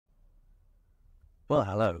Well,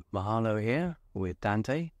 hello, Mahalo here with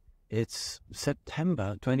Dante. It's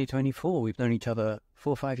September 2024. We've known each other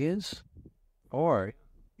 4 or 5 years. Or,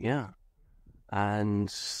 Yeah. And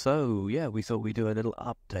so, we thought we'd do a little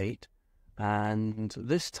update. And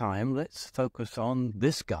this time, let's focus on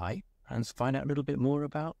this guy and find out a little bit more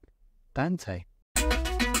about Dante.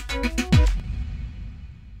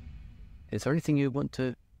 Is there anything you want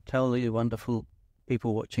to tell the wonderful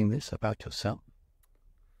people watching this about yourself?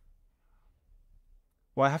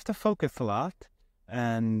 well, I have to focus a lot,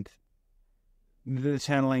 and the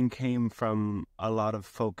channeling came from a lot of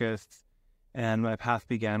focus, and my path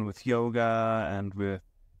began with yoga and with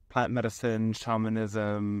plant medicine,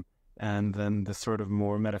 shamanism, and then the sort of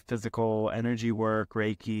more metaphysical energy work,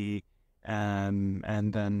 Reiki,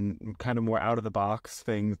 and then kind of more out-of-the-box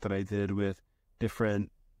things that I did with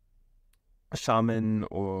different shaman,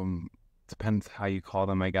 or depends how you call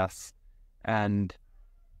them, I guess. And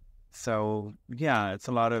so, yeah, it's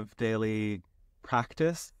a lot of daily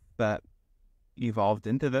practice that evolved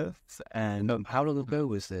into this. And How long ago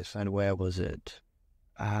was this and where was it?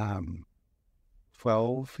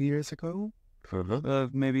 12 years ago,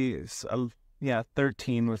 maybe,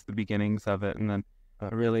 13 was the beginnings of it. And then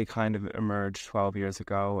it really kind of emerged 12 years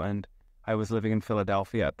ago. And I was living in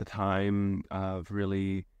Philadelphia at the time, of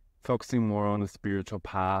really focusing more on the spiritual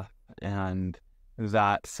path, and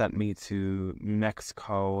that sent me to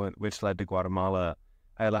Mexico, which led to Guatemala.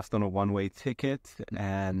 I left on a one-way ticket,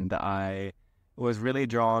 and I was really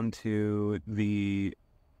drawn to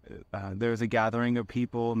there's a gathering of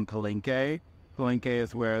people in Palenque. Palenque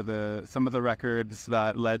is where some of the records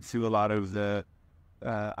that led to a lot of the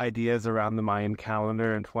ideas around the Mayan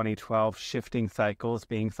calendar in 2012, shifting cycles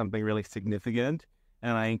being something really significant.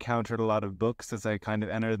 And I encountered a lot of books as I kind of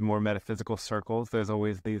entered more metaphysical circles. There's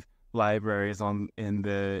always these libraries in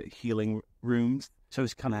the healing rooms. So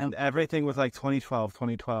it's kind And everything was like 2012,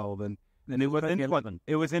 and it was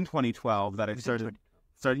in 2012 that I started,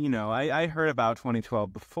 I heard about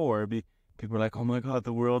 2012 before. People were like, oh my God,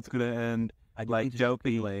 the world's going to end. I'd like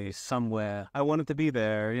jokingly. Somewhere. I wanted to be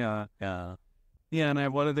there, yeah. Yeah. Yeah, and I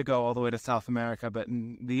wanted to go all the way to South America, but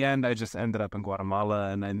in the end, I just ended up in Guatemala,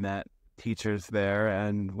 and I met teachers there,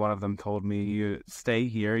 and one of them told me, you stay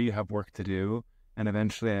here, you have work to do. And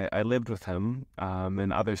eventually I lived with him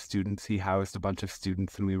and other students. He housed a bunch of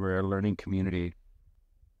students, and we were a learning community.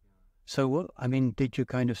 So did you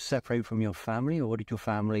kind of separate from your family, or did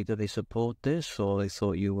they support this, or they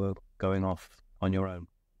thought you were going off on your own?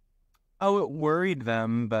 Oh, it worried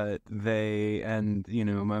them, but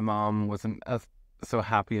my mom wasn't so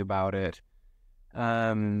happy about it.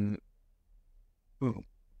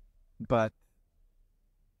 But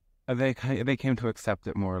they came to accept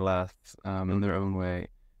it more or less in their own way,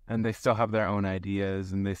 and they still have their own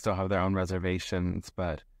ideas, and they still have their own reservations.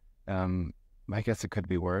 But I guess it could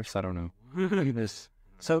be worse. I don't know.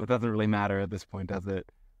 So it doesn't really matter at this point, does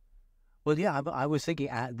it? Well, yeah, I was thinking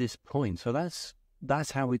at this point. So that's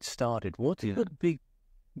how it started. What are the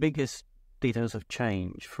biggest details of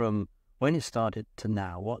change from when it started to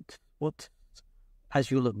now? What as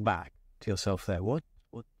you look back to yourself there? What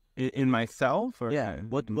in myself? Or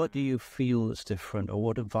What do you feel is different, or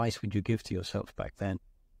what advice would you give to yourself back then?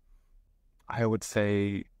 I would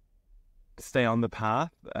say stay on the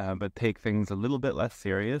path, but take things a little bit less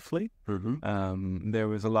seriously. Mm-hmm. There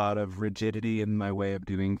was a lot of rigidity in my way of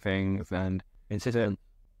doing things, and Insistent.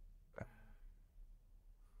 I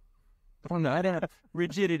don't know.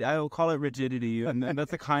 Rigidity. I will call it rigidity, and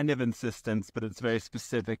that's a kind of insistence, but it's very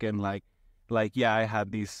specific. And I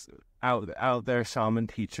had these out there shaman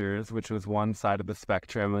teachers, which was one side of the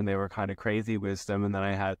spectrum, and they were kind of crazy wisdom. And then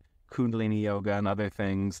I had Kundalini yoga and other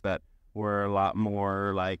things that were a lot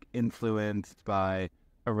more like influenced by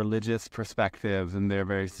a religious perspective, and they're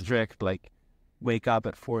very strict. Like, wake up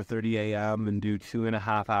at 4:30 a.m. and do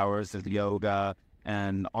 2.5 hours of yoga.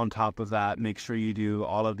 And on top of that, make sure you do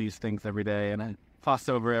all of these things every day, and fuss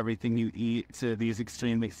over everything you eat to these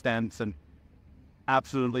extreme extents, and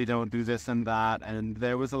absolutely don't do this and that. And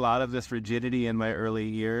there was a lot of this rigidity in my early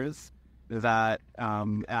years that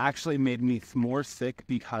actually made me more sick,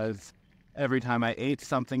 because every time I ate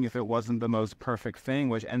something, if it wasn't the most perfect thing,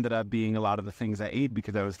 which ended up being a lot of the things I ate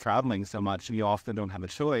because I was traveling so much, and you often don't have a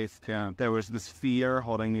choice. Yeah. There was this fear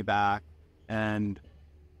holding me back, and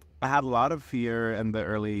I had a lot of fear in the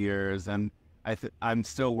early years, and I'm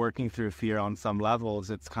still working through fear on some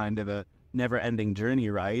levels. It's kind of a never-ending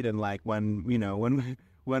journey, right? And like when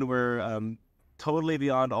we're totally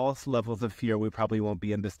beyond all levels of fear, we probably won't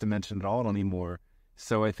be in this dimension at all anymore.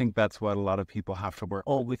 So I think that's what a lot of people have to work.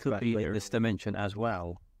 Or we could be in this dimension as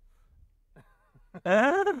well.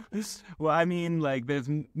 Well, I mean, like, there's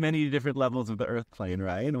many different levels of the earth plane,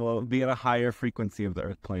 right? We'll be at a higher frequency of the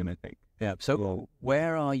earth plane, I think. Yeah. So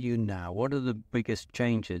where are you now? What are the biggest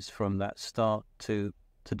changes from that start to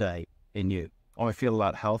today in you? Oh, I feel a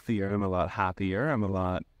lot healthier. I'm a lot happier. I'm a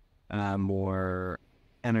lot more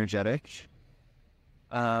energetic.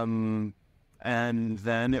 And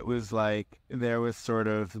then it was like there was sort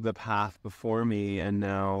of the path before me, and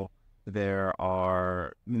now there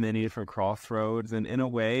are many different crossroads. And in a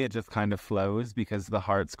way, it just kind of flows because the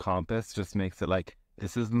heart's compass just makes it like,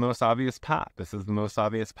 this is the most obvious path. This is the most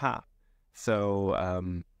obvious path.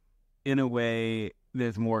 So in a way,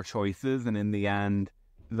 there's more choices. And in the end,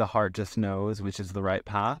 the heart just knows which is the right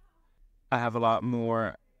path. I have a lot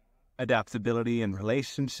more adaptability in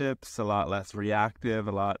relationships, a lot less reactive,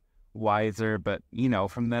 a lot wiser. But, you know,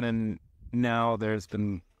 from then and now, there's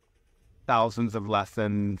been thousands of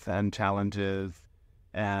lessons and challenges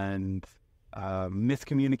and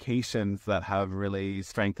miscommunications that have really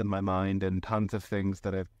strengthened my mind, and tons of things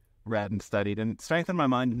that I've read and studied and strengthened my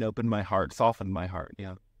mind and opened my heart, softened my heart.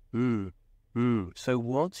 Yeah. So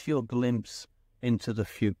what's your glimpse into the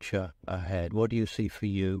future ahead? What do you see for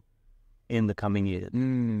you in the coming years?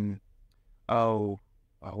 Oh,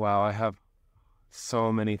 wow. I have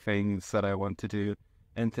so many things that I want to do.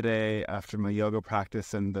 And today, after my yoga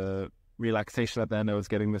practice and the relaxation at the end, I was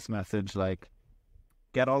getting this message, like,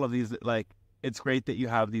 get all of these, like, it's great that you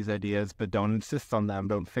have these ideas, but don't insist on them.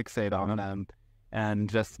 Don't fixate on them, and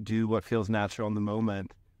just do what feels natural in the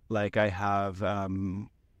moment. Like, I have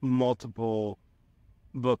multiple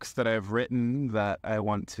books that I've written that I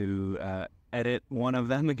want to edit one of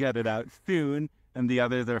them and get it out soon, and the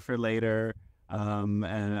others are for later. And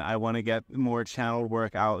I want to get more channel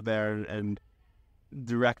work out there and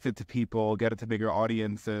direct it to people, get it to bigger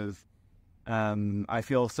audiences. I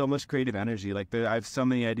feel so much creative energy. Like, I have so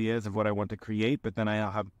many ideas of what I want to create, but then I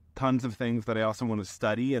have tons of things that I also want to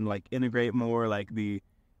study and, like, integrate more, like the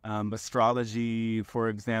astrology, for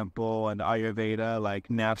example, and Ayurveda, like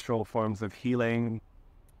natural forms of healing.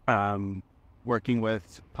 Working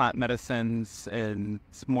with plant medicines in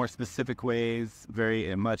more specific ways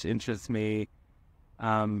very much interests me.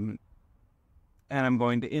 And I'm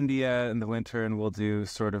going to India in the winter, and we'll do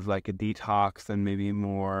sort of like a detox and maybe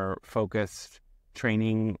more focused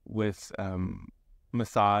training with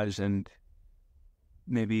massage and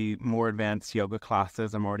maybe more advanced yoga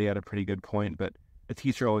classes. I'm already at a pretty good point, but a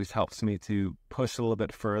teacher always helps me to push a little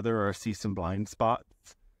bit further or see some blind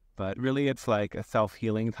spots. But really, it's like a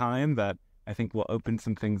self-healing time that I think will open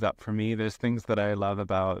some things up for me. There's things that I love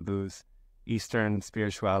about those Eastern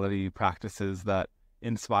spirituality practices that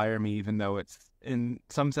inspire me, even though it's in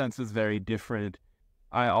some senses very different.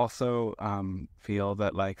 I also feel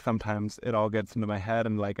that, like, sometimes it all gets into my head,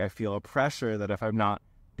 and, like, I feel a pressure that if I'm not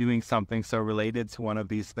doing something so related to one of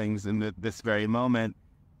these things in this very moment,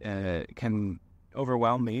 it can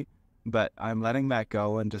overwhelm me. But I'm letting that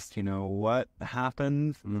go, and just, you know, what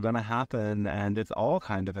happens is going to happen, and it's all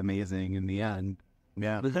kind of amazing in the end.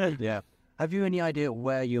 Yeah. Yeah. Have you any idea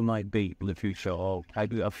where you might be in the future, or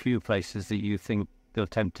a few places that you think you're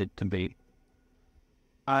tempted to be?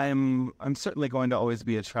 I'm certainly going to always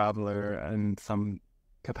be a traveler in some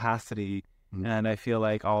capacity, and I feel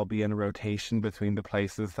like I'll be in a rotation between the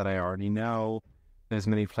places that I already know. There's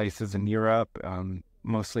many places in Europe,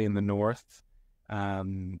 mostly in the north,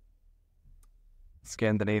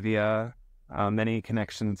 Scandinavia, many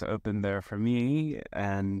connections open there for me,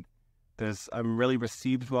 and I'm really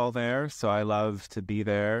received well there, so I love to be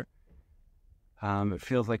there. It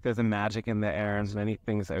feels like there's a magic in the air and many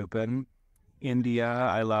things open. India,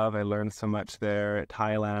 I love. I learned so much there.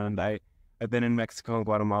 Thailand, I've been in Mexico and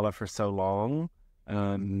Guatemala for so long,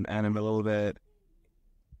 and I'm a little bit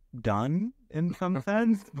done in some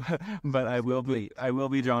sense, but I will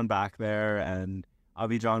be drawn back there, and I'll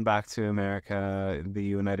be drawn back to America, the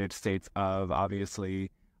United States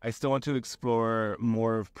obviously. I still want to explore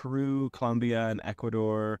more of Peru, Colombia, and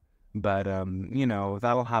Ecuador, but, you know,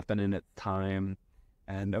 that'll happen in its time.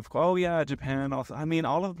 And Japan also. I mean,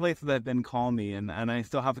 all of the places I've been call me, and I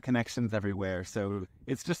still have connections everywhere. So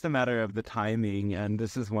it's just a matter of the timing. And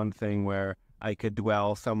this is one thing where I could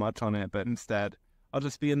dwell so much on it, but instead I'll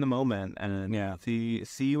just be in the moment and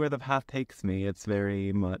see where the path takes me. It's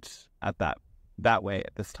very much at that way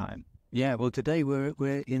at this time. Yeah, well, today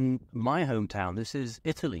we're in my hometown. This is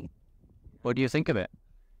Italy. What do you think of it?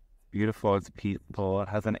 Beautiful. It's peaceful. It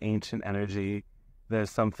has an ancient energy. There's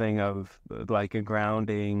something of like a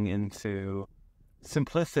grounding into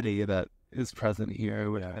simplicity that is present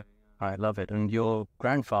here. Yeah, I love it. And your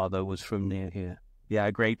grandfather was from near here? Yeah,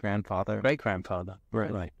 great-grandfather. Great-grandfather.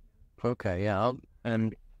 Right. Okay, yeah.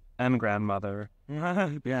 And and grandmother.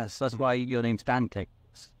 Yes, that's why your name's Dante.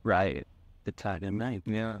 Right. The Italian name.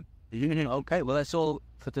 Yeah. Okay, well, that's all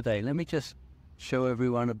for today. Let me just show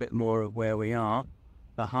everyone a bit more of where we are.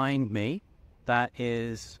 Behind me, that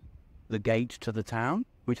is the gate to the town,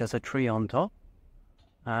 which has a tree on top.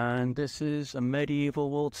 And this is a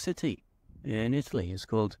medieval walled city in Italy. It's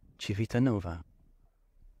called Civitanova.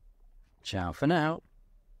 Ciao for now.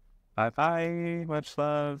 Bye-bye. Much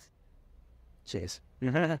love. Cheers. On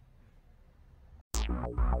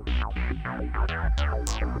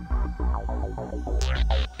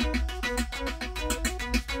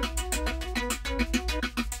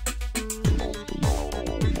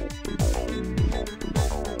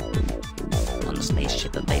the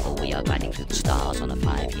spaceship of Babel, we are gliding through the stars on a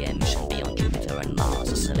 5-year mission beyond Jupiter and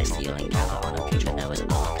Mars. A celestial encounter on a future Noah's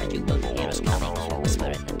Ark, and you won't hear us coming if you whisper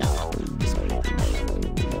in the dark.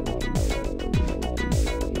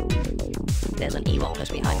 There's an Ewok close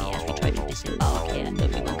behind me as we try to disembark here.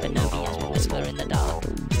 Obi-Wan Kenobi as we whisper in the dark.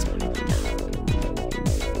 Whisper in the dark.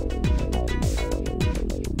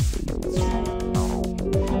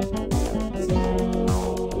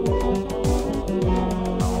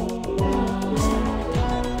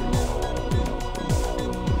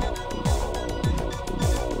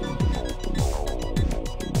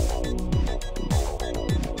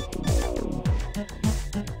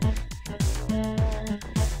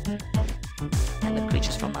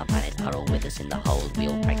 From our planet are all with us in the hold. We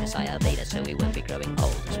all practice Ayurveda so we won't be growing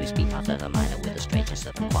old. As we speak after the minor with the strangeness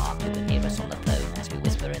of a quark, you will hear us on the phone as we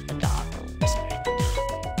whisper in the dark.